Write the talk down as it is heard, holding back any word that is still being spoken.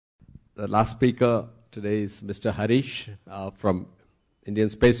The last speaker today is Mr. Harish from Indian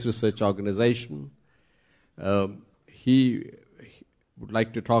Space Research Organization. He would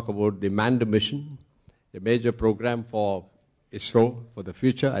like to talk about the manned mission, a major program for ISRO for the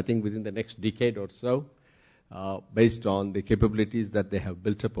future, I think within the next decade or so, based on the capabilities that they have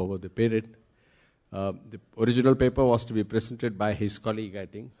built up over the period. The original paper was to be presented by his colleague, I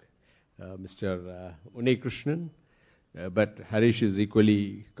think, Mr. Unikrishnan, but Harish is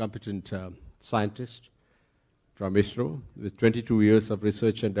equally competent scientist from ISRO with 22 years of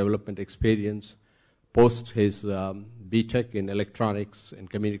research and development experience post his BTech in electronics and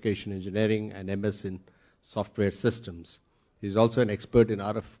communication engineering and MS in software systems. He's also an expert in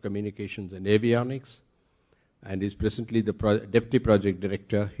RF communications and avionics, and is presently the Deputy Project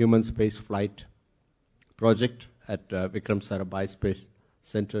Director, Human Space Flight Project at Vikram Sarabhai Space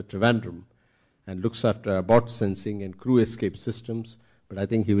Centre, Trivandrum, and looks after abort sensing and crew escape systems. But I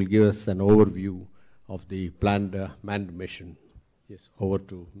think he will give us an overview of the planned manned mission. Yes, over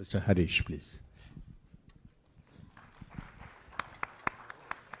to Mr. Harish, please.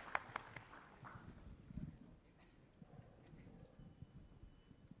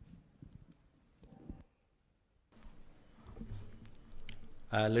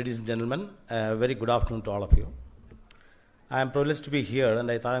 Ladies and gentlemen, very good afternoon to all of you. I am privileged to be here,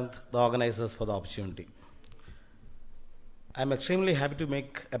 and I thank the organizers for the opportunity. I am extremely happy to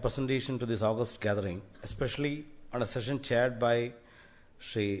make a presentation to this August gathering, especially on a session chaired by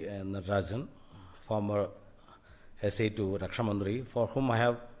Sri Natarajan, former SA to Rakshamandri, for whom I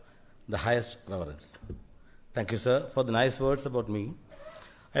have the highest reverence. Thank you, sir, for the nice words about me.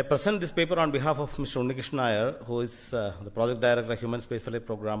 I present this paper on behalf of Mr. Unikrishnan Iyer, who is the Project Director of Human Space Flight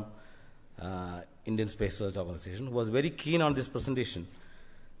Program, Indian Space Research Organization, who was very keen on this presentation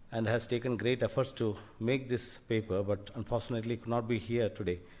and has taken great efforts to make this paper, but unfortunately could not be here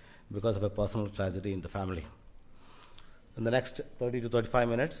today because of a personal tragedy in the family. In the next 30 to 35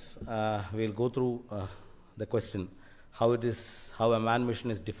 minutes, we'll go through the question, how a manned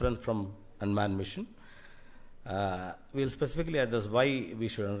mission is different from unmanned mission. We'll specifically address why we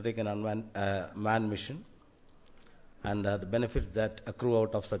should undertake an manned mission and the benefits that accrue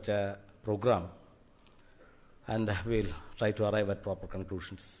out of such a program, and we'll try to arrive at proper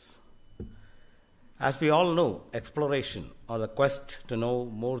conclusions. As we all know, exploration or the quest to know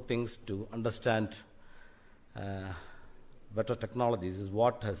more things, to understand better technologies, is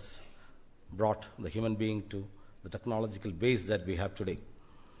what has brought the human being to the technological base that we have today.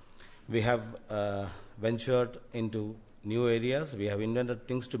 We have ventured into new areas. We have invented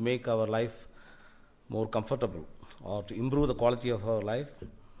things to make our life more comfortable or to improve the quality of our life.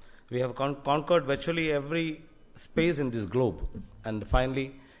 We have conquered virtually every space in this globe, and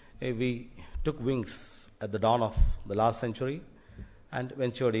finally we took wings at the dawn of the last century and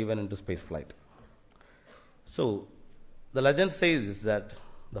ventured even into space flight. So the legend says that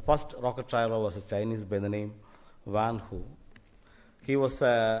the first rocket traveler was a Chinese by the name Van Hu. He was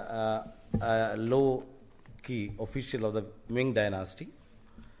a low-key official of the Ming dynasty.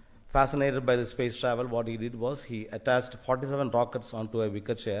 Fascinated by the space travel, what he did was he attached 47 rockets onto a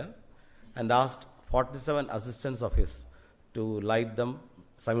wicker chair and asked 47 assistants of his to light them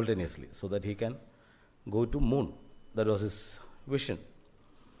simultaneously so that he can go to moon. That was his vision.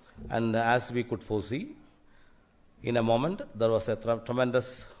 And as we could foresee, in a moment there was a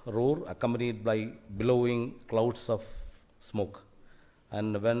tremendous roar accompanied by billowing clouds of smoke.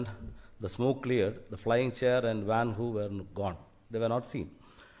 And when the smoke cleared, the flying chair and Van Hu were gone. They were not seen.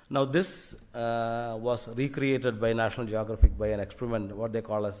 Now this was recreated by National Geographic by an experiment, what they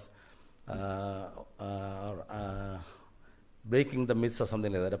call as breaking the myths or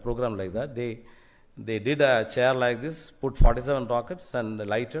something like that, a program like that. They did a chair like this, put 47 rockets and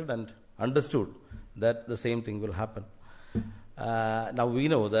lighted, and understood that the same thing will happen. Now we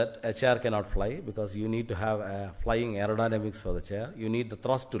know that a chair cannot fly because you need to have a flying aerodynamics for the chair. You need the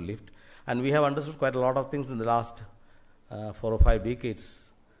thrust to lift. And we have understood quite a lot of things in the last 4 or 5 decades.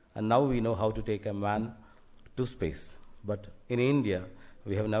 And now we know how to take a man to space. But in India,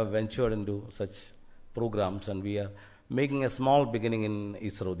 we have never ventured into such programs, and we are making a small beginning in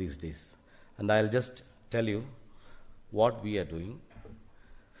ISRO these days. And I'll just tell you what we are doing.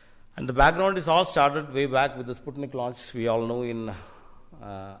 And the background is all started way back with the Sputnik launch, we all know, in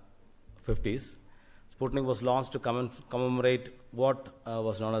 50s. Sputnik was launched to commemorate what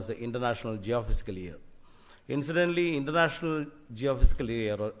was known as the International Geophysical Year. Incidentally, International Geophysical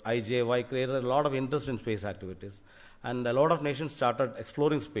Year, or IJY, created a lot of interest in space activities, and a lot of nations started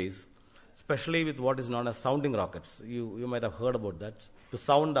exploring space, especially with what is known as sounding rockets. You might have heard about that, to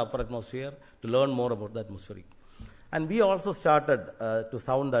sound the upper atmosphere, to learn more about the atmospheric. And we also started to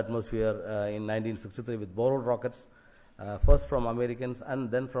sound the atmosphere in 1963 with borrowed rockets, first from Americans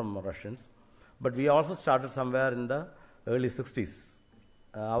and then from Russians. But we also started somewhere in the early 60s.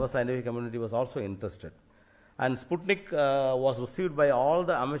 Our scientific community was also interested. And Sputnik was received by all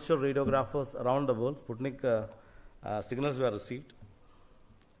the amateur radiographers around the world. Sputnik signals were received.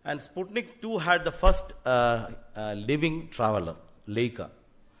 And Sputnik 2 had the first living traveler, Leica,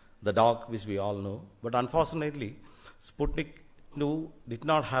 the dog which we all know. But unfortunately, Sputnik 2 did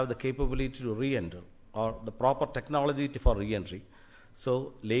not have the capability to re-enter or the proper technology for re-entry.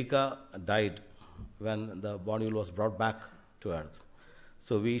 So Leica died when the module was brought back to Earth.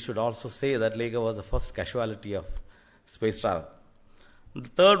 So we should also say that Leica was the first casualty of space travel. The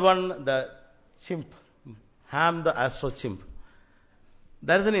third one, the chimp, Ham the Astro Chimp.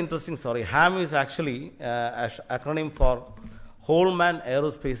 That is an interesting story. HAM is actually an acronym for Holman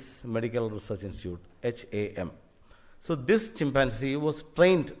Aerospace Medical Research Institute, HAM. So this chimpanzee was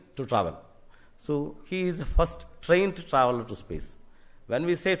trained to travel. So he is the first trained traveler to space. When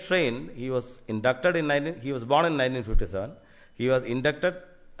we say trained, he was inducted he was born in 1957. He was inducted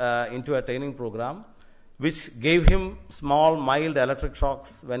into a training program which gave him small, mild electric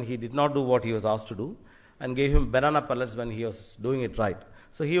shocks when he did not do what he was asked to do, and gave him banana pellets when he was doing it right.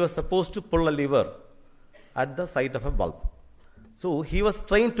 So he was supposed to pull a lever at the site of a bulb. So he was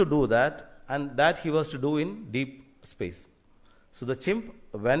trained to do that, and that he was to do in deep space. So the chimp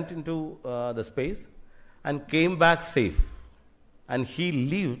went into the space and came back safe, and he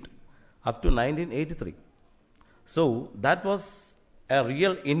lived up to 1983. So that was a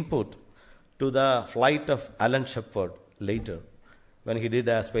real input to the flight of Alan Shepard later, when he did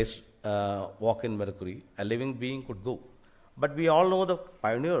a space walk in Mercury. A living being could go. But we all know the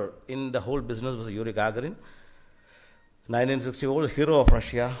pioneer in the whole business was Yuri Gagarin, 1960-old hero of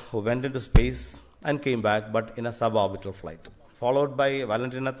Russia, who went into space and came back, but in a suborbital flight, followed by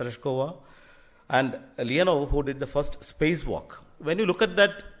Valentina Tereshkova and Leonov, who did the first spacewalk. When you look at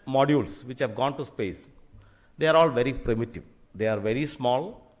that modules which have gone to space, they are all very primitive. They are very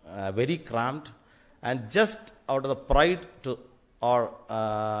small, very cramped, and just out of the pride to or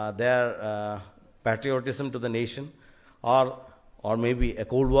their patriotism to the nation, or maybe a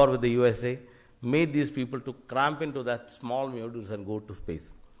Cold War with the USA, made these people to cramp into that small modules and go to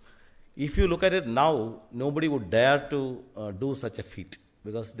space. If you look at it now, nobody would dare to do such a feat,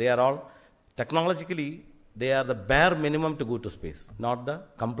 because they are all, technologically, they are the bare minimum to go to space, not the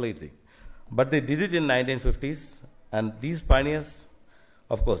complete thing. But they did it in 1950s, and these pioneers,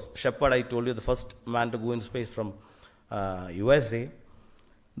 of course, Shepard, I told you, the first man to go in space from USA.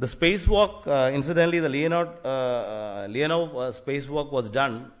 The spacewalk, incidentally, the Leonov spacewalk was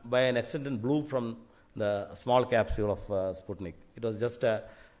done by an accident bloom from the small capsule of Sputnik. It was just a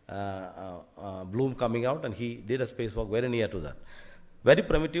bloom coming out, and he did a spacewalk very near to that. Very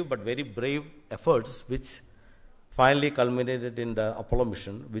primitive but very brave efforts, which finally culminated in the Apollo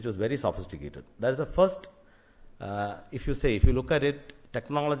mission, which was very sophisticated. That is the first, if you look at it,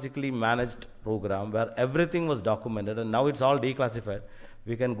 technologically managed program where everything was documented, and now it's all declassified.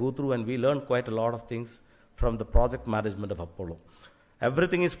 We can go through and we learn quite a lot of things from the project management of Apollo.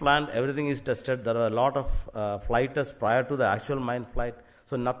 Everything is planned, everything is tested. There are a lot of flight tests prior to the actual manned flight.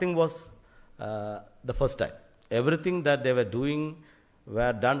 So nothing was the first time. Everything that they were doing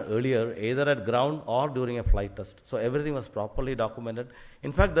were done earlier, either at ground or during a flight test. So everything was properly documented.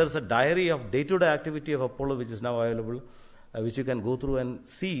 In fact, there is a diary of day-to-day activity of Apollo which is now available, which you can go through and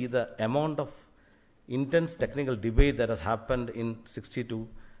see the amount of intense technical debate that has happened in 62,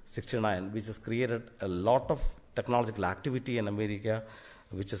 69, which has created a lot of technological activity in America,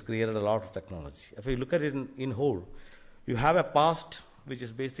 which has created a lot of technology. If you look at it in whole, you have a past, which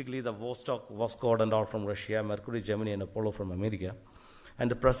is basically the Vostok, Voskhod and all from Russia, Mercury, Gemini, and Apollo from America. And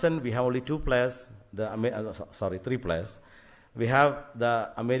the present, we have only three players. We have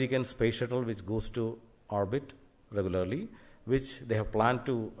the American space shuttle, which goes to orbit regularly, which they have planned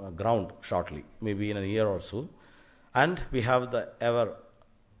to ground shortly, maybe in a year or so. And we have the ever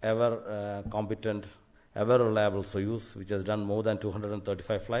competent, ever reliable Soyuz, which has done more than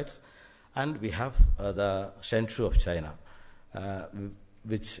 235 flights. And we have the Shenzhou of China,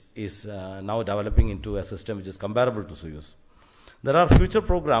 which is now developing into a system which is comparable to Soyuz. There are future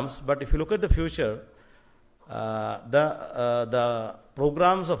programs, but if you look at the future, the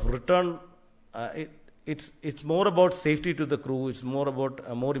programs of return, it's more about safety to the crew. It's more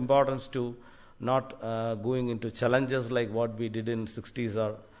about more importance to not going into challenges like what we did in 60s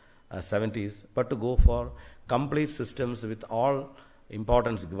or 70s, but to go for complete systems with all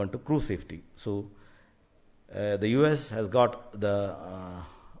importance given to crew safety. So the US has got the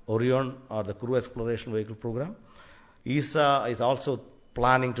Orion, or the Crew Exploration Vehicle program, ESA is also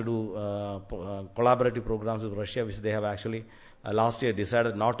planning to do collaborative programs with Russia, which they have actually last year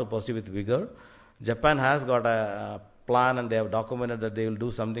decided not to pursue with vigor. Japan has got a plan and they have documented that they will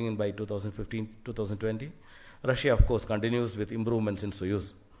do something by 2015-2020. Russia, of course, continues with improvements in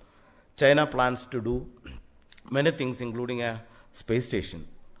Soyuz. China plans to do many things, including a space station.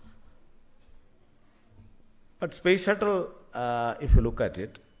 But space shuttle, if you look at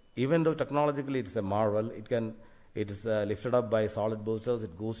it, even though technologically it's a marvel, it is lifted up by solid boosters,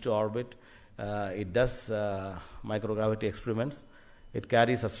 it goes to orbit, it does microgravity experiments, it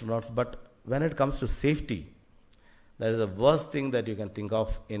carries astronauts, but when it comes to safety, that is the worst thing that you can think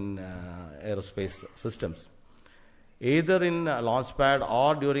of in aerospace systems. Either in a launch pad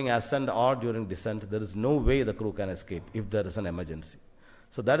or during ascent or during descent, there is no way the crew can escape if there is an emergency.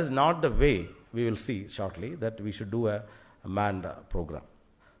 So that is not the way we will see shortly that we should do a manned program.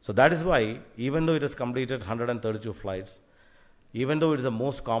 So that is why, even though it has completed 132 flights, even though it is the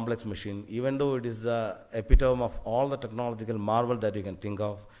most complex machine, even though it is the epitome of all the technological marvel that you can think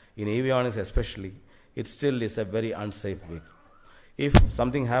of, in avionics especially, it still is a very unsafe vehicle. If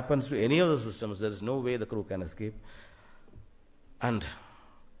something happens to any of the systems, there is no way the crew can escape. And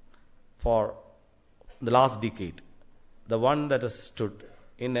for the last decade, the one that has stood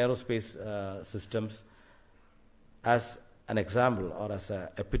in aerospace systems as an example or as an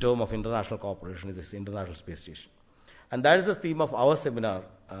epitome of international cooperation is this International Space Station. And that is the theme of our seminar.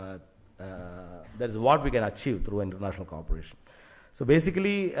 That is what we can achieve through international cooperation. So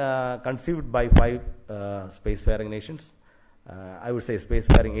basically conceived by 5 spacefaring nations, I would say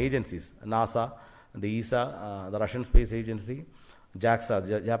spacefaring agencies, NASA, the ESA, the Russian Space Agency, JAXA,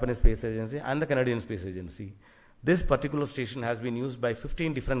 the Japanese Space Agency, and the Canadian Space Agency. This particular station has been used by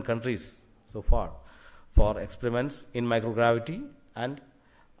 15 different countries so far for experiments in microgravity and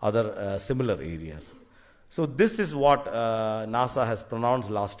other similar areas. So this is what NASA has pronounced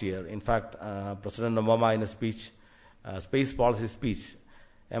last year. In fact, President Obama in a speech, space policy speech,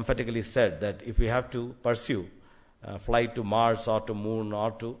 emphatically said that if we have to pursue flight to Mars or to Moon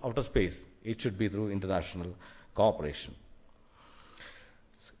or to outer space, it should be through international cooperation.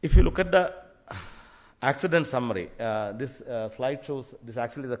 If you look at the accident summary, this slide shows,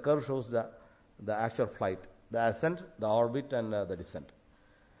 the curve shows the actual flight, the ascent, the orbit, and the descent.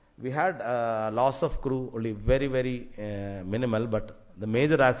 We had loss of crew only very, very minimal, but the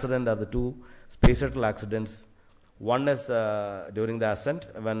major accident are the 2 space shuttle accidents. One is during the ascent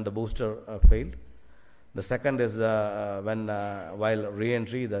when the booster failed. The second is when while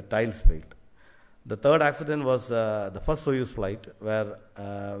re-entry the tiles failed. The third accident was the first Soyuz flight where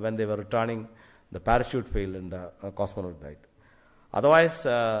when they were returning, the parachute failed and the cosmonaut died. Otherwise,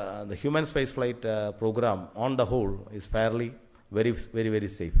 the human spaceflight program on the whole is fairly very, very, very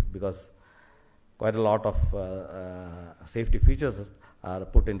safe because quite a lot of safety features are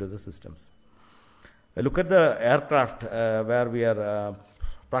put into the systems. Look at the aircraft where we are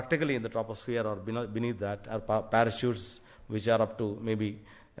practically in the troposphere or beneath that are parachutes which are up to maybe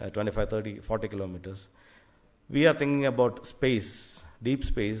 25, 30, 40 kilometers. We are thinking about space, deep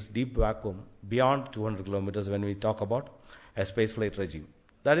vacuum, beyond 200 kilometers when we talk about a spaceflight regime.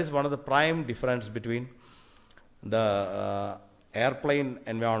 That is one of the prime difference between the airplane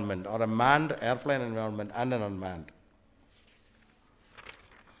environment or a manned airplane environment and an unmanned.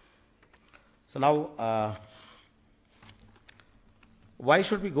 So now, why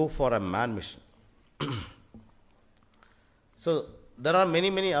should we go for a manned mission? So there are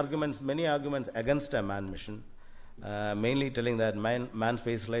many arguments against a manned mission, mainly telling that manned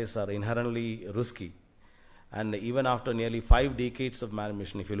space flights are inherently risky. And even after nearly 5 decades of manned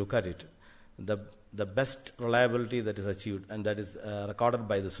mission, if you look at it, the best reliability that is achieved and that is recorded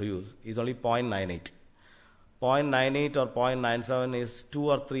by the Soyuz is only 0.98. 0.98 or 0.97 is 2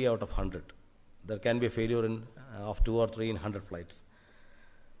 or 3 out of 100. There can be a failure of 2 or 3 in 100 flights.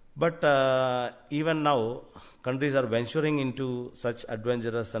 But even now, countries are venturing into such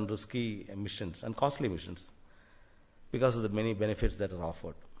adventurous and risky missions and costly missions because of the many benefits that are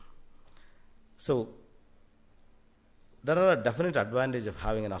offered. So there are a definite advantage of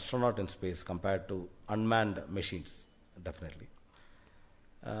having an astronaut in space compared to unmanned machines, definitely.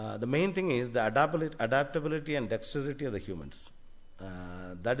 The main thing is the adaptability and dexterity of the humans.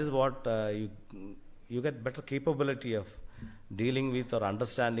 That is what you get better capability of dealing with or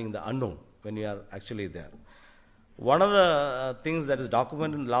understanding the unknown when you are actually there. One of the things that is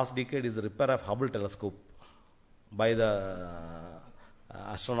documented in the last decade is the repair of Hubble telescope by the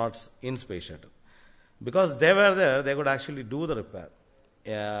astronauts in space shuttle. Because they were there, they could actually do the repair.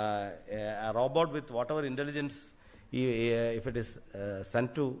 A robot with whatever intelligence, if it is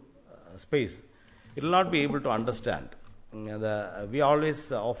sent to space, it will not be able to understand. We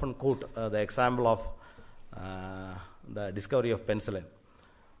always often quote the example of the discovery of penicillin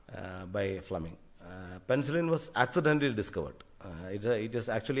by Fleming. Penicillin was accidentally discovered. It is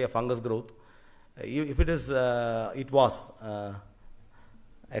actually a fungus growth. If it was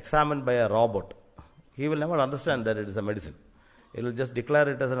examined by a robot, he will never understand that it is a medicine. He will just declare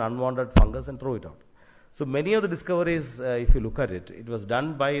it as an unwanted fungus and throw it out. So many of the discoveries, if you look at it, it was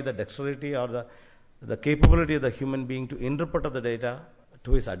done by the dexterity or the capability of the human being to interpret the data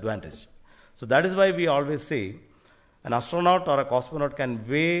to his advantage. So that is why we always say an astronaut or a cosmonaut can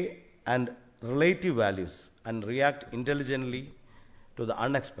weigh and relative values and react intelligently to the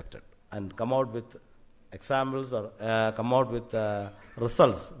unexpected and come out with examples or come out with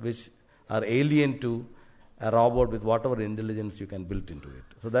results which are alien to a robot with whatever intelligence you can build into it.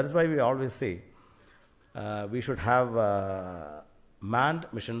 So that is why we always say we should have manned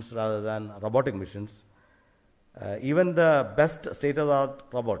missions rather than robotic missions. Even the best state-of-the-art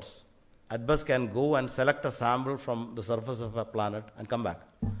robots at best can go and select a sample from the surface of a planet and come back.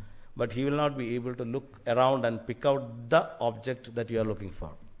 But he will not be able to look around and pick out the object that you are looking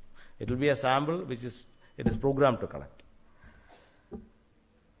for. It will be a sample which is programmed to collect.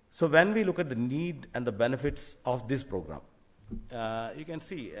 So when we look at the need and the benefits of this program, you can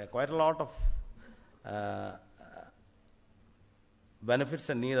see quite a lot of benefits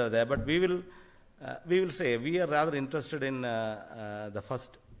and need are there, but we will say we are rather interested in the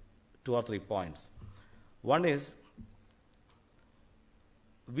first 2 or 3 points. One is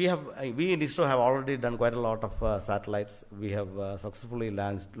we in ISRO have already done quite a lot of satellites. We have successfully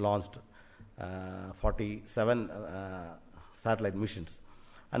launched 47 satellite missions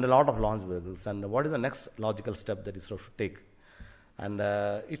and a lot of launch vehicles. And what is the next logical step that ISRO should take? And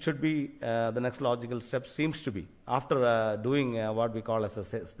it should be the next logical step seems to be after doing what we call as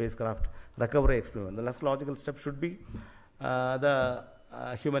a spacecraft recovery experiment. The next logical step should be the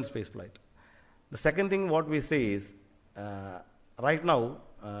human space flight. The second thing what we say is right now,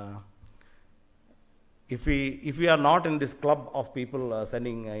 if we are not in this club of people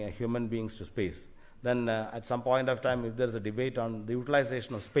sending human beings to space, then at some point of time, if there is a debate on the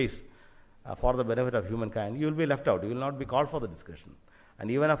utilization of space for the benefit of humankind, you will be left out. You will not be called for the discussion. And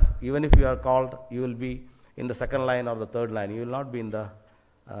even if you are called, you will be in the second line or the third line. You will not be in the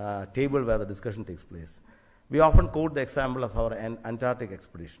table where the discussion takes place. We often quote the example of our Antarctic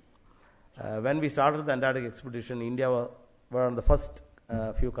expedition. When we started the Antarctic expedition, India were one of the first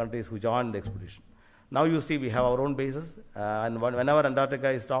few countries who joined the expedition. Now you see we have our own bases, and whenever Antarctica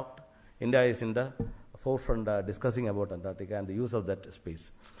is talked, India is in the forefront discussing about Antarctica and the use of that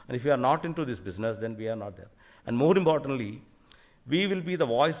space. And if you are not into this business, then we are not there. And more importantly, we will be the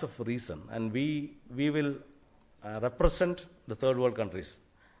voice of reason, and we will represent the third world countries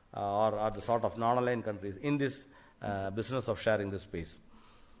or the sort of non-aligned countries in this business of sharing the space.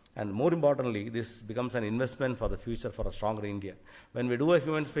 And more importantly, this becomes an investment for the future for a stronger India. When we do a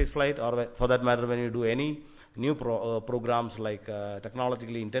human space flight, or for that matter, when we do any new programs like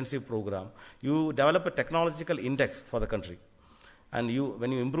technologically intensive program, you develop a technological index for the country. And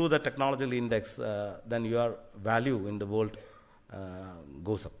when you improve the technological index, then your value in the world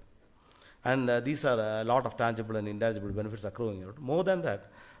goes up. And these are a lot of tangible and intangible benefits accruing out. More than that,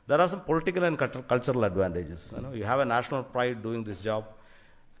 there are some political and cultural advantages. You have a national pride doing this job.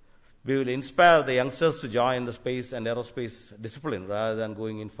 We will inspire the youngsters to join the space and aerospace discipline rather than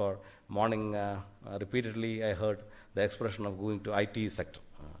going in for morning. Repeatedly, I heard the expression of going to IT sector,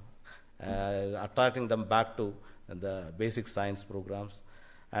 attracting them back to the basic science programs.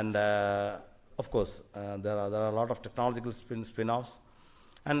 And of course, there are a lot of technological spin-offs.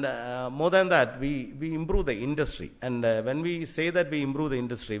 And more than that, we improve the industry. And when we say that we improve the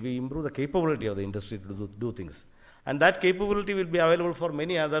industry, we improve the capability of the industry to do things. And that capability will be available for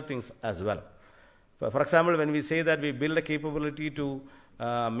many other things as well. For example, when we say that we build a capability to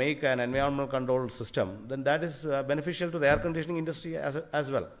make an environmental control system, then that is beneficial to the air conditioning industry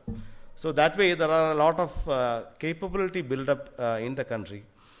as well. So that way, there are a lot of capability build up in the country,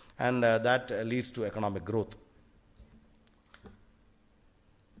 and that leads to economic growth.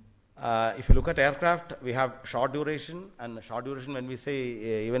 If you look at aircraft, we have short duration, and short duration when we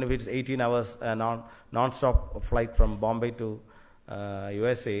say even if it's 18 hours non-stop flight from Bombay to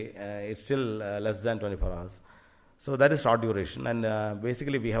USA, it's still less than 24 hours. So that is short duration, and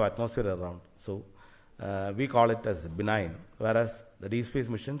basically we have atmosphere around. So we call it as benign, whereas the deep space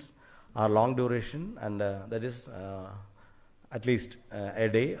missions are long duration, and that is at least a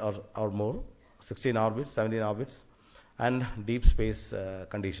day or more, 16 orbits, 17 orbits, and deep space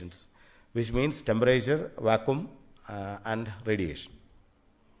conditions, which means temperature, vacuum, and radiation.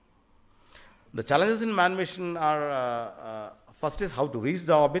 The challenges in manned mission are, first is how to reach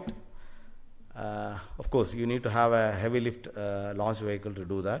the orbit. Of course, you need to have a heavy lift launch vehicle to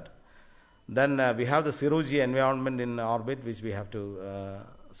do that. Then we have the zero-G environment in orbit, which we have to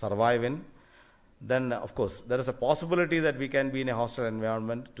survive in. Then, of course, there is a possibility that we can be in a hostile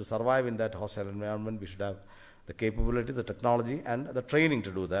environment. To survive in that hostile environment, we should have the capability, the technology, and the training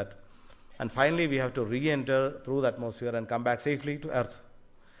to do that. And finally, we have to re-enter through the atmosphere and come back safely to Earth.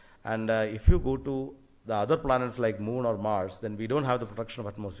 And if you go to the other planets like Moon or Mars, then we don't have the protection of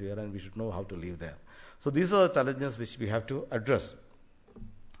atmosphere, and we should know how to live there. So these are the challenges which we have to address.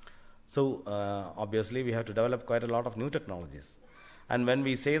 So obviously, we have to develop quite a lot of new technologies. And when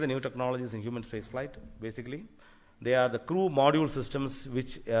we say the new technologies in human spaceflight, basically, they are the crew module systems,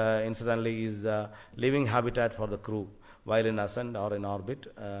 which incidentally is living habitat for the crew while in ascent or in orbit.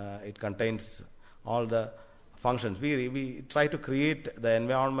 It contains all the functions. We try to create the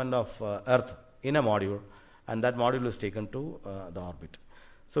environment of Earth in a module, and that module is taken to the orbit.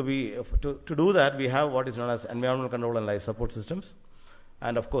 So to do that, we have what is known as environmental control and life support systems.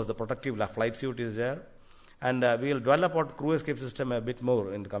 And of course, the protective flight suit is there. And we will develop our crew escape system a bit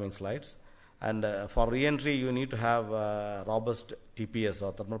more in the coming slides. And for re-entry, you need to have robust TPS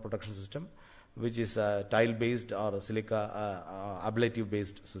or thermal protection system, which is tile-based or silica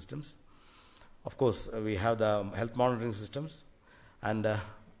ablative-based systems. Of course, we have the health monitoring systems. And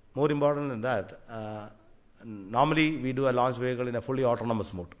more important than that, normally we do a launch vehicle in a fully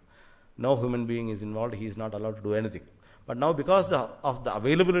autonomous mode. No human being is involved. He is not allowed to do anything. But now, because of the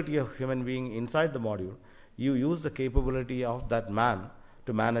availability of human being inside the module, you use the capability of that man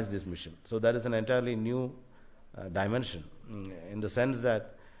to manage this mission. So that is an entirely new dimension, in the sense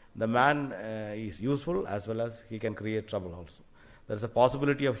that the man is useful as well as he can create trouble also. There is a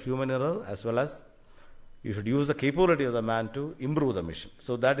possibility of human error, as well as you should use the capability of the man to improve the mission.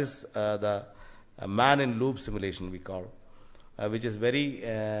 So that is the man-in-loop simulation we call, which is very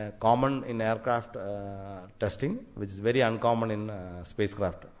common in aircraft testing, which is very uncommon in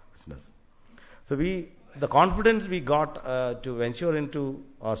spacecraft business. So the confidence we got to venture into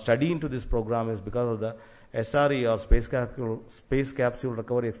or study into this program is because of the SRE, or Space Capsule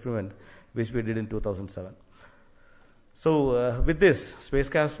Recovery Experiment, which we did in 2007. So with this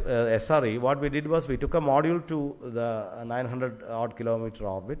SRE, what we did was we took a module to the 900 odd kilometer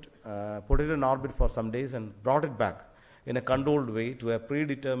orbit, put it in orbit for some days, and brought it back in a controlled way to a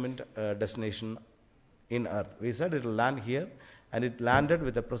predetermined destination in Earth. We said it will land here, and it landed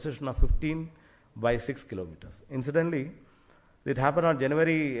with a precision of 15 by 6 kilometers. Incidentally, it happened on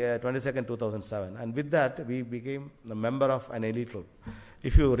January 22nd, 2007, and with that we became a member of an elite club.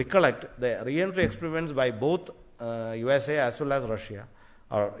 If you recollect, the re-entry experiments by both USA as well as Russia,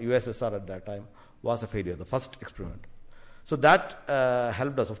 or USSR at that time, was a failure, the first experiment. So that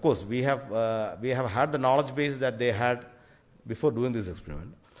helped us. Of course, we have had the knowledge base that they had before doing this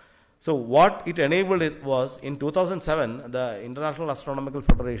experiment. So what it enabled it was, in 2007, the International Astronomical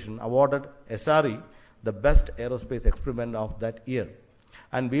Federation awarded SRE the best aerospace experiment of that year.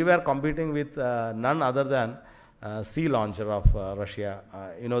 And we were competing with none other than Sea Launcher of Russia.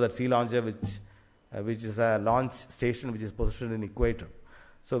 You know that Sea Launcher, which is a launch station which is positioned in equator.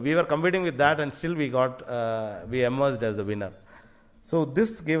 So we were competing with that, and still we emerged as the winner. So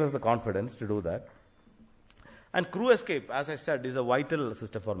this gave us the confidence to do that. And crew escape, as I said, is a vital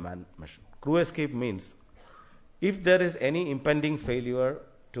system for manned mission. Crew escape means if there is any impending failure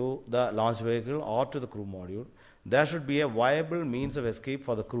to the launch vehicle or to the crew module, there should be a viable means of escape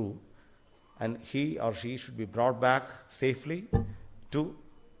for the crew, and he or she should be brought back safely to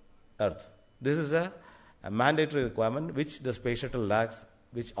Earth. This is a mandatory requirement which the space shuttle lacks,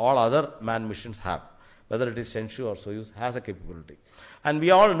 which all other manned missions have. Whether it is Shenzhou or Soyuz, has a capability. And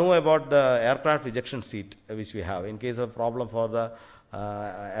we all know about the aircraft ejection seat which we have. In case of problem for the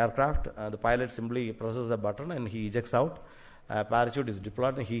aircraft, the pilot simply presses the button and he ejects out. Parachute is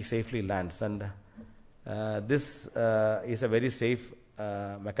deployed and he safely lands. And this is a very safe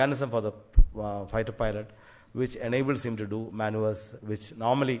mechanism for the fighter pilot, which enables him to do maneuvers which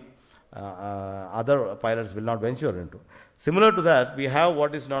normally other pilots will not venture into. Similar to that, we have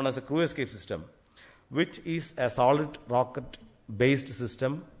what is known as a crew escape system, which is a solid rocket-based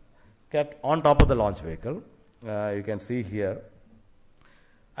system kept on top of the launch vehicle. You can see here.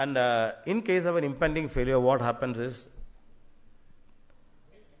 And in case of an impending failure, what happens is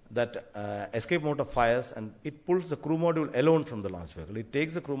that escape motor fires and it pulls the crew module alone from the launch vehicle. It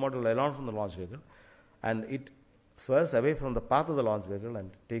takes the crew module alone from the launch vehicle, and it swerves away from the path of the launch vehicle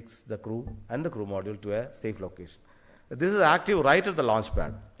and takes the crew and the crew module to a safe location. This is active right at the launch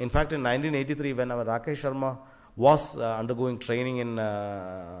pad. In fact, in 1983, when our Rakesh Sharma was undergoing training in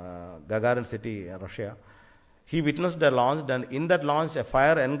Gagarin city, Russia. He witnessed a launch, and in that launch, a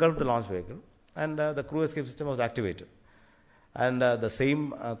fire engulfed the launch vehicle, and the crew escape system was activated. And the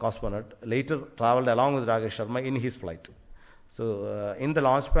same cosmonaut later traveled along with Rakesh Sharma in his flight. So in the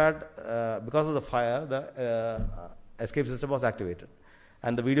launch pad, because of the fire, the escape system was activated.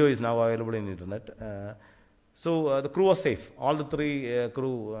 And the video is now available in the internet. So the crew was safe. All the three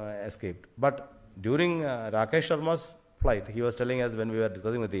crew escaped. But during Rakesh Sharma's flight, he was telling us when we were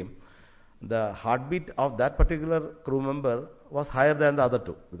discussing with him, the heartbeat of that particular crew member was higher than the other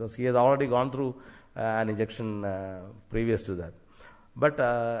two, because he has already gone through an injection previous to that.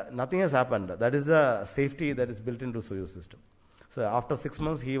 But nothing has happened. That is a safety that is built into Soyuz system. So after 6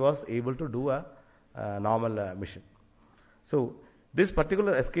 months, he was able to do a normal mission. So this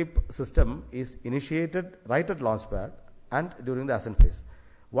particular escape system is initiated right at launch pad and during the ascent phase.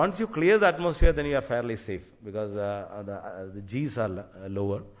 Once you clear the atmosphere, then you are fairly safe, because the G's are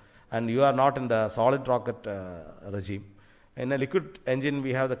lower and you are not in the solid rocket regime. In a liquid engine,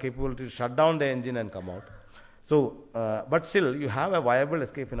 we have the capability to shut down the engine and come out. So, but still, you have a viable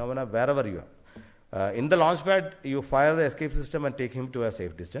escape phenomena wherever you are. In the launch pad, you fire the escape system and take him to a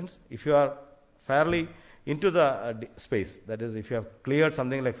safe distance. If you are fairly into the space, that is, if you have cleared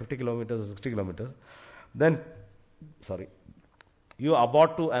something like 50 kilometers or 60 kilometers, then, you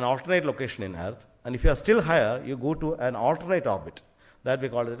abort to an alternate location in Earth. And if you are still higher, you go to an alternate orbit. That we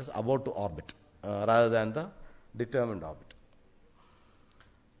call it as abort to orbit, rather than the determined orbit.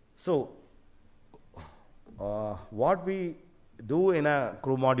 So, what we do in a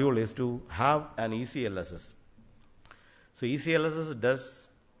crew module is to have an ECLSS. So, ECLSS does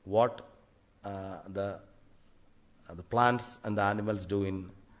what the plants and the animals do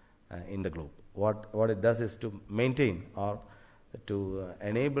in the globe. What it does is to maintain or to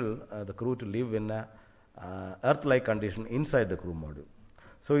enable the crew to live in a Earth-like condition inside the crew module.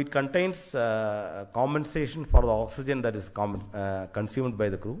 So it contains compensation for the oxygen that is consumed by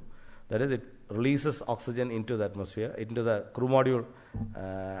the crew. That is, it releases oxygen into the atmosphere, into the crew module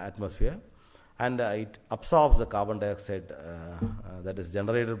atmosphere, and it absorbs the carbon dioxide that is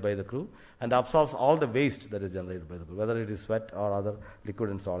generated by the crew, and absorbs all the waste that is generated by the crew, whether it is sweat or other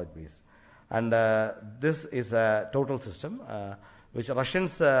liquid and solid waste. And this is a total system which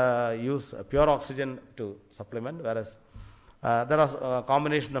Russians use pure oxygen to supplement, whereas there are a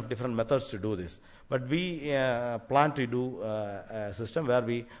combination of different methods to do this. But we plan to do a system where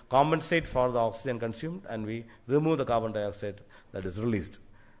we compensate for the oxygen consumed and we remove the carbon dioxide that is released.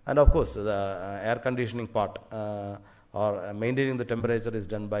 And of course, the air conditioning part or maintaining the temperature is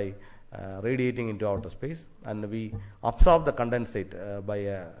done by radiating into outer space, and we absorb the condensate by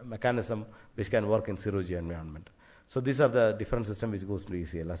a mechanism which can work in zero-G environment. So these are the different systems which goes to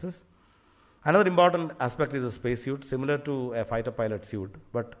ECLSS. Another important aspect is the spacesuit, similar to a fighter pilot suit,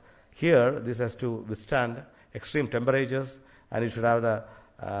 but here this has to withstand extreme temperatures, and it should have the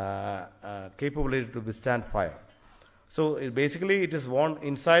capability to withstand fire. So basically it is worn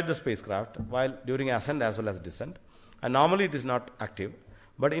inside the spacecraft while during ascent as well as descent, and normally it is not active.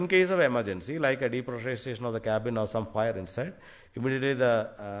 But in case of emergency, like a depressurization of the cabin or some fire inside, immediately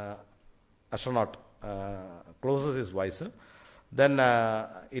the astronaut closes his visor, then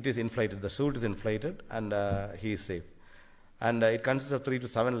it is inflated, the suit is inflated, and he is safe. And it consists of 3 to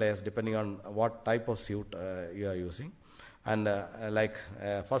 7 layers depending on what type of suit you are using. And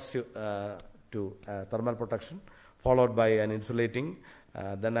first to thermal protection, followed by an insulating,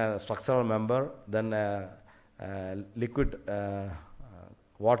 then a structural member, then a liquid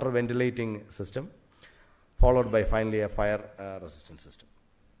water ventilating system, followed by finally a fire resistance system.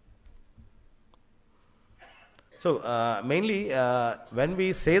 So mainly when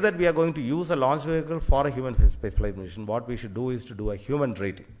we say that we are going to use a launch vehicle for a human spaceflight mission, what we should do is to do a human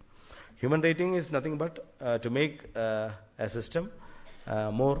rating. Human rating is nothing but to make a system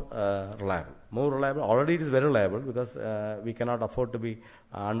more reliable. More reliable. Already it is very reliable because we cannot afford to be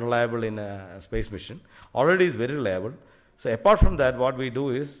unreliable in a space mission. Already it is very reliable. So apart from that, what we do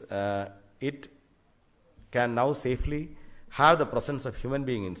is it can now safely have the presence of human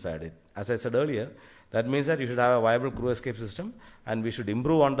being inside it. As I said earlier, that means that you should have a viable crew escape system, and we should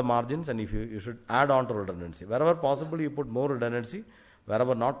improve on the margins, and if you should add on to redundancy. Wherever possible, you put more redundancy.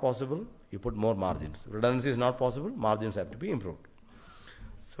 Wherever not possible, you put more margins. Redundancy is not possible, margins have to be improved.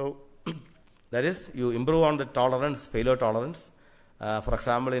 So that is, you improve on the tolerance, failure tolerance. For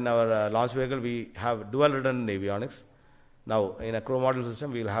example, in our launch vehicle, we have dual redundant avionics. Now, in a crew module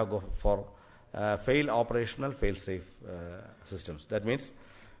system, we will have go for fail operational, fail safe systems. That means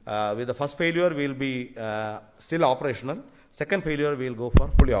with the first failure, we will be still operational. Second failure, we will go for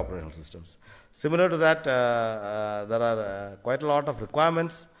fully operational systems. Similar to that, there are quite a lot of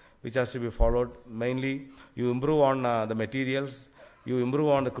requirements which has to be followed. Mainly, you improve on the materials, you improve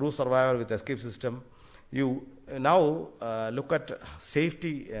on the crew survival with escape system. You now look at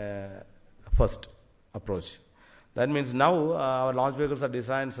safety first approach. That means now our launch vehicles are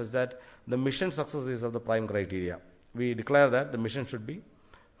designed such that the mission success is of the prime criteria. We declare that the mission should be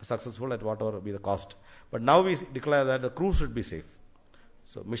successful at whatever be the cost. But now we declare that the crew should be safe.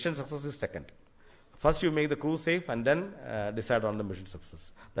 So mission success is second. First you make the crew safe and then decide on the mission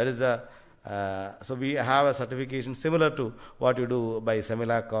success. That is so we have a certification similar to what you do by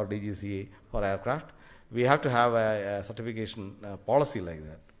Semilac or DGCA for aircraft. We have to have a certification policy like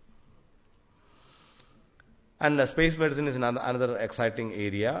that. And space medicine is another exciting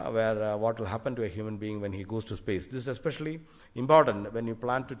area where what will happen to a human being when he goes to space. This is especially important when you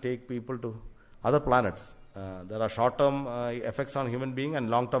plan to take people to other planets. There are short-term effects on human being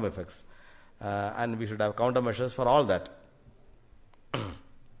and long-term effects. And we should have countermeasures for all that.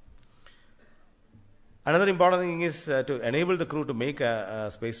 Another important thing is to enable the crew to make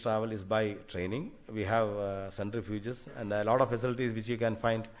space travel is by training. We have centrifuges and a lot of facilities which you can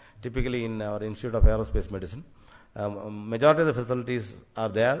find typically in our Institute of Aerospace Medicine. Majority of the facilities are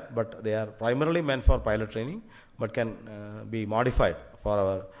there, but they are primarily meant for pilot training, but can be modified for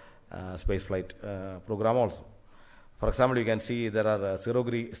our space flight program also. For example, you can see there are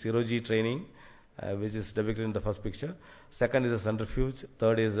zero-G training, which is depicted in the first picture. Second is the centrifuge.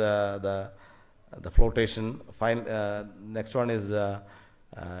 Third is the flotation. Next one is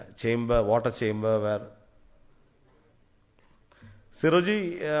chamber, water chamber, where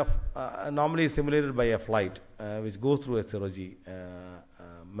zero-G normally is simulated by a flight, which goes through a zero-G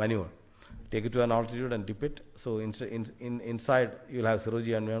maneuver. Take it to an altitude and dip it. So inside you will have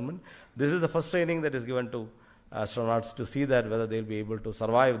zero-G environment. This is the first training that is given to astronauts to see that whether they will be able to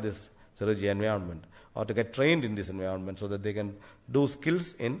survive this zero-G environment or to get trained in this environment so that they can do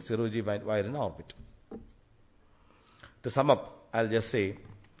skills in zero-G while in orbit. To sum up, I'll just say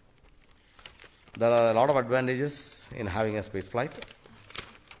there are a lot of advantages in having a space flight.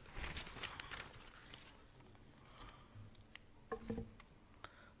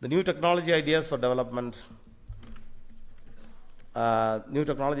 The new technology ideas for development. New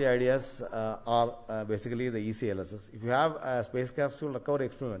technology ideas are basically the ECLSS. If you have a space capsule recovery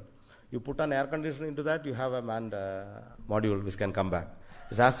experiment, you put an air conditioner into that, you have a manned module which can come back.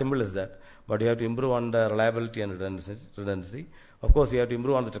 It's as simple as that. But you have to improve on the reliability and redundancy. Of course, you have to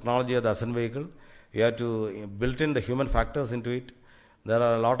improve on the technology of the ascent vehicle. You have to build in the human factors into it. There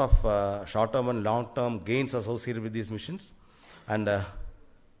are a lot of short-term and long-term gains associated with these missions. And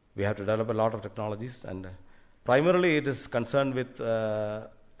we have to develop a lot of technologies. And primarily, it is concerned with a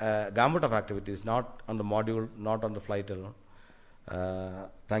gamut of activities, not on the module, not on the flight alone.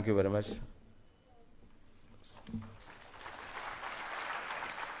 Thank you very much.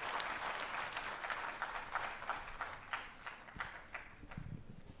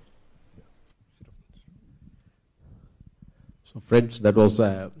 So friends, that was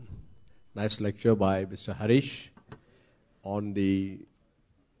a nice lecture by Mr. Harish on the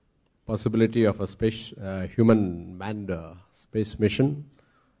possibility of a human manned space mission,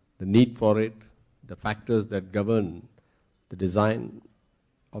 the need for it, the factors that govern the design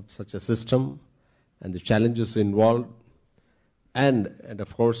of such a system, and the challenges involved, and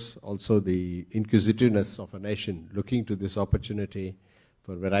of course also the inquisitiveness of a nation looking to this opportunity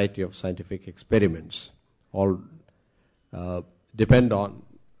for a variety of scientific experiments. All depend on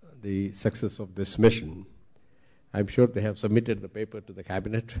the success of this mission. I'm sure they have submitted the paper to the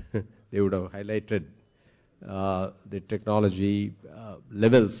cabinet. They would have highlighted the technology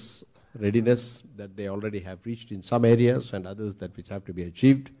levels, readiness that they already have reached in some areas and others that which have to be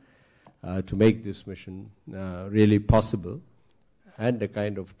achieved to make this mission really possible, and the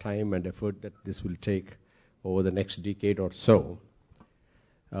kind of time and effort that this will take over the next decade or so.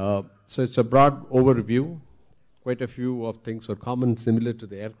 So it's a broad overview. Quite a few of things are common, similar to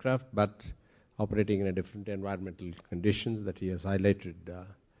the aircraft, but operating in a different environmental conditions that he has highlighted,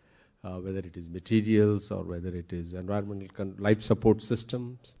 whether it is materials or whether it is environmental life support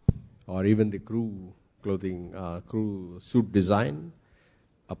systems, or even the crew clothing, crew suit design,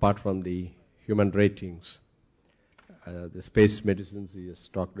 apart from the human ratings. The space medicines he has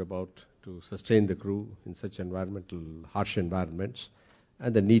talked about to sustain the crew in such harsh environments,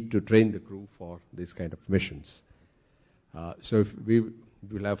 and the need to train the crew for these kind of missions. So if we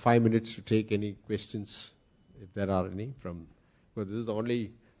will have 5 minutes to take any questions, if there are any, because this is the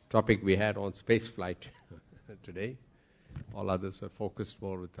only topic we had on space flight today. All others are focused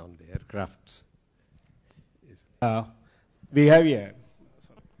more on the aircrafts. we have a,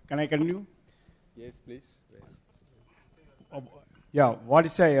 can I continue? Yes, please. Yeah, what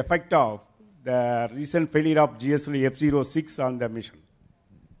is the effect of the recent failure of GSL F-06 on the mission?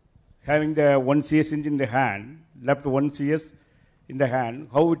 Having the 1 CS engine in the hand, left 1 CS in the hand,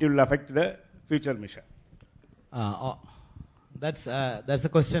 how it will affect the future mission? That's a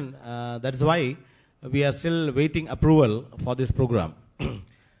question. That's why we are still waiting approval for this program.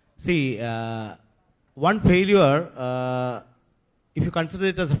 See, one failure, if you consider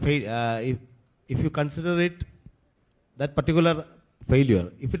it as a failure, if you consider it that particular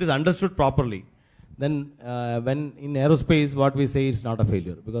failure, if it is understood properly, then when in aerospace, what we say is not a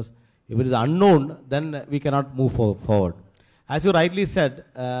failure, because if it is unknown, then we cannot move forward. As you rightly said,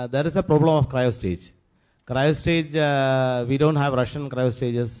 there is a problem of cryostage. Cryostage, we don't have Russian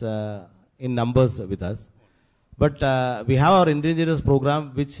cryostages in numbers with us. But we have our indigenous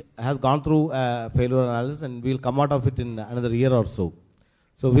program which has gone through failure analysis, and we'll come out of it in another year or so.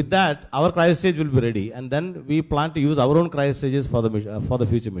 So with that, our cryostage will be ready, and then we plan to use our own cryostages for the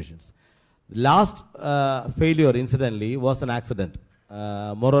future missions. Last failure, incidentally, was an accident.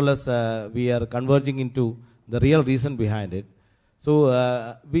 More or less, we are converging into the real reason behind it.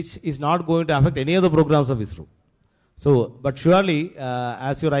 So, which is not going to affect any of the programs of ISRO. So, but surely,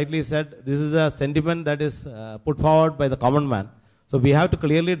 as you rightly said, this is a sentiment that is put forward by the common man. So, we have to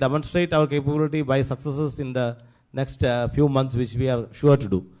clearly demonstrate our capability by successes in the next few months, which we are sure to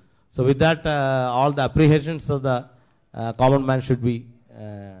do. So, with that, all the apprehensions of the common man should be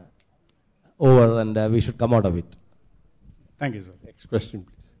over, and we should come out of it. Thank you, sir. Next question,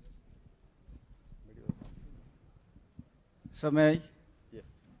 please. Sir, may I? Yes.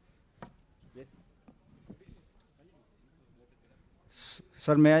 Yes.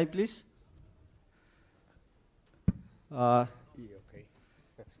 Sir, may I please? Okay.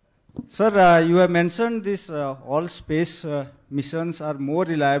 Sir, you have mentioned this all space missions are more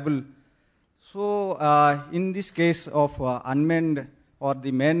reliable. So, in this case of unmanned or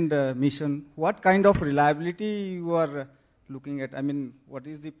the manned mission, what kind of reliability you are looking at? I mean, what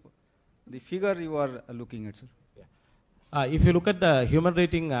is the figure you are looking at, sir? If you look at the human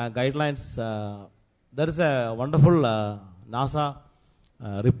rating guidelines, there is a wonderful NASA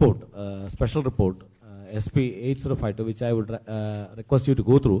report, special report, SP 8052, which I would request you to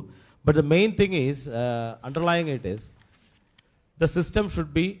go through. But the main thing is, underlying it is, the system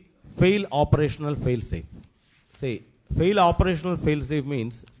should be fail operational, fail safe. Say, fail operational, fail safe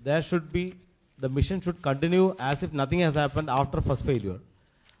means there should be, the mission should continue as if nothing has happened after first failure.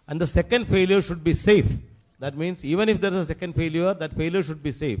 And the second failure should be safe. That means even if there is a second failure, that failure should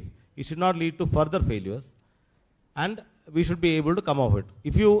be safe. It should not lead to further failures. And we should be able to come off it.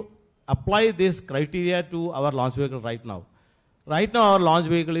 If you apply this criteria to our launch vehicle right now our launch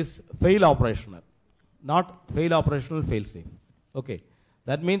vehicle is fail operational, not fail operational, fail safe. Okay.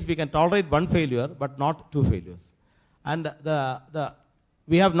 That means we can tolerate one failure, but not two failures. And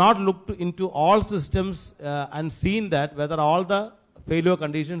we have not looked into all systems and seen that whether all the failure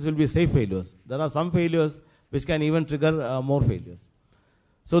conditions will be safe failures. There are some failures which can even trigger more failures.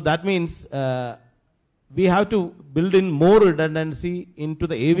 So that means we have to build in more redundancy into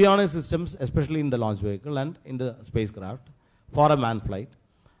the avionics systems, especially in the launch vehicle and in the spacecraft for a manned flight.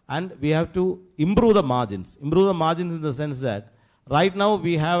 And we have to improve the margins. Improve the margins in the sense that right now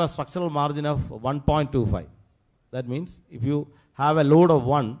we have a structural margin of 1.25. That means if you have a load of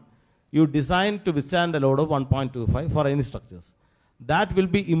 1, you design to withstand a load of 1.25 for any structures. That will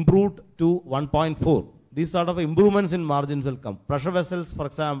be improved to 1.4. These sort of improvements in margins will come. Pressure vessels, for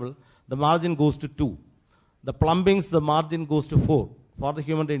example, the margin goes to 2. The plumbings, the margin goes to 4 for the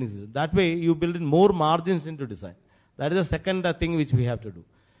human rating system. That way, you build in more margins into design. That is the second thing which we have to do.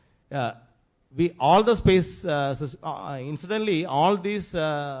 All the space, incidentally, all these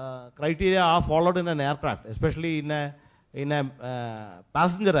criteria are followed in an aircraft, especially in a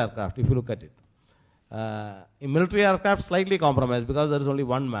passenger aircraft, if you look at it. In military aircraft, slightly compromised because there is only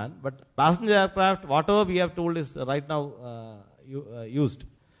one man. But passenger aircraft, whatever we have told is right now used.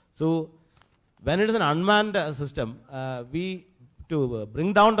 So, when it is an unmanned system, to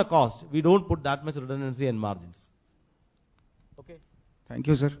bring down the cost, we don't put that much redundancy and margins. Okay. Thank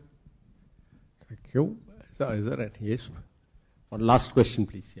you, sir. Thank you. So, is there any? Yes. One last question,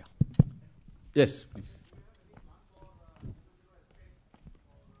 please. Yeah. Yes, please.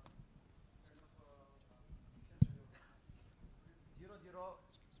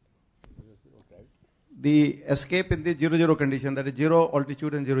 The escape in the 0-0 condition, that is 0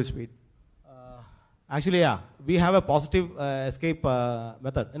 altitude and 0 speed. Actually, yeah, we have a positive escape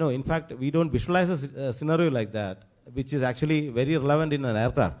method. In fact, we don't visualize a scenario like that, which is actually very relevant in an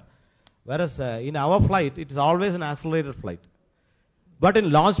aircraft. Whereas in our flight, it is always an accelerated flight. But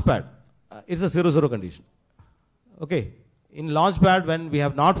in launch pad, it's a 0-0 condition. Okay. In launch pad, when we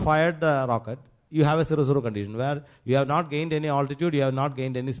have not fired the rocket, you have a 0-0 condition where you have not gained any altitude, you have not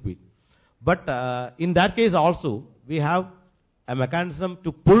gained any speed. But in that case also, we have a mechanism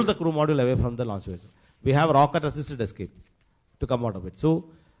to pull the crew module away from the launch vehicle. We have rocket-assisted escape to come out of it. So,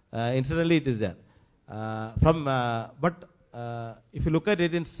 incidentally, it is there. If you look at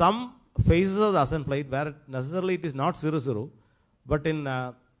it in some phases of the ascent flight where necessarily it is not 0-0, but in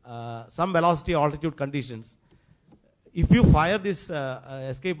some velocity altitude conditions, if you fire this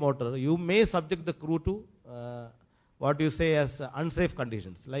escape motor, you may subject the crew to what you say as unsafe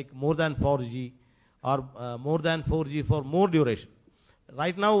conditions, like more than 4G or more than 4G for more duration.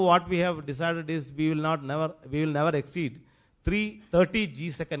 Right now, what we have decided is we will never exceed 30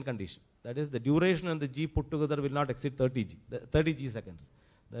 G second condition. That is, the duration and the G put together will not exceed 30 G seconds.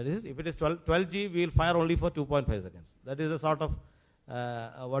 That is, if it is 12 G, we will fire only for 2.5 seconds. That is a sort of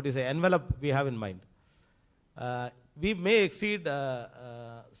envelope we have in mind. We may exceed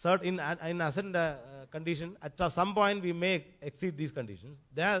in ascent condition. At some point, we may exceed these conditions.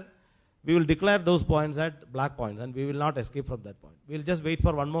 There, we will declare those points at black points, and we will not escape from that point. We will just wait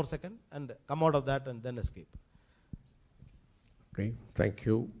for one more second and come out of that and then escape. Okay, thank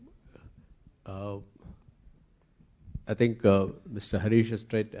you. I think Mr. Harish has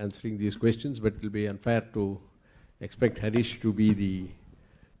tried answering these questions, but it will be unfair to expect Harish to be the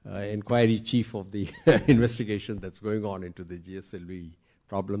inquiry chief of the investigation that's going on into the GSLV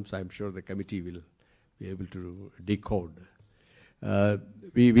problems. I'm sure the committee will be able to decode.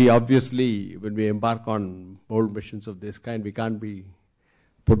 We obviously, when we embark on bold missions of this kind, we can't be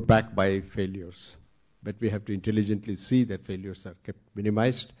put back by failures. But we have to intelligently see that failures are kept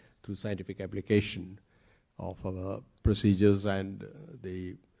minimized through scientific application of our procedures and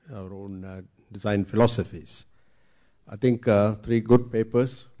our own design philosophies. I think 3 good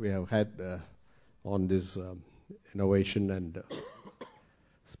papers we have had on this innovation and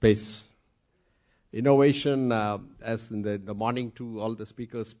space. Innovation, as in the morning to all the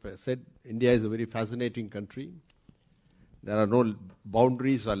speakers said, India is a very fascinating country. There are no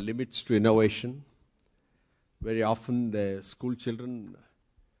boundaries or limits to innovation. Very often the school children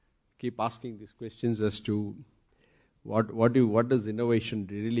keep asking these questions as to what does innovation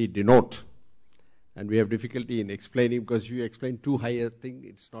really denote? And we have difficulty in explaining, because you explain too high a thing,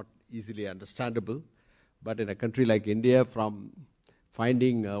 it's not easily understandable. But in a country like India, from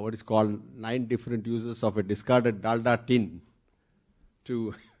finding what is called 9 different uses of a discarded dalda tin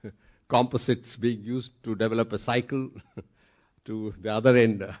to composites being used to develop a cycle to the other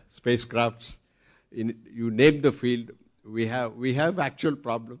end, spacecrafts, you name the field, we have actual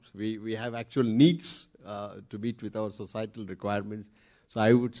problems, we have actual needs to meet with our societal requirements. So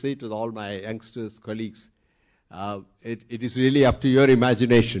I would say to all my youngsters, colleagues, it is really up to your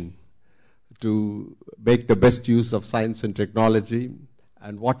imagination to make the best use of science and technology,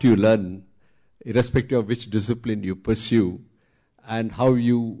 and what you learn, irrespective of which discipline you pursue, and how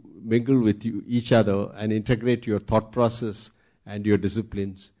you mingle with each other and integrate your thought process and your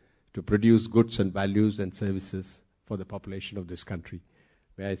disciplines to produce goods and values and services for the population of this country.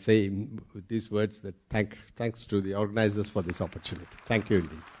 May I say with these words that thanks to the organizers for this opportunity. Thank you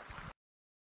indeed.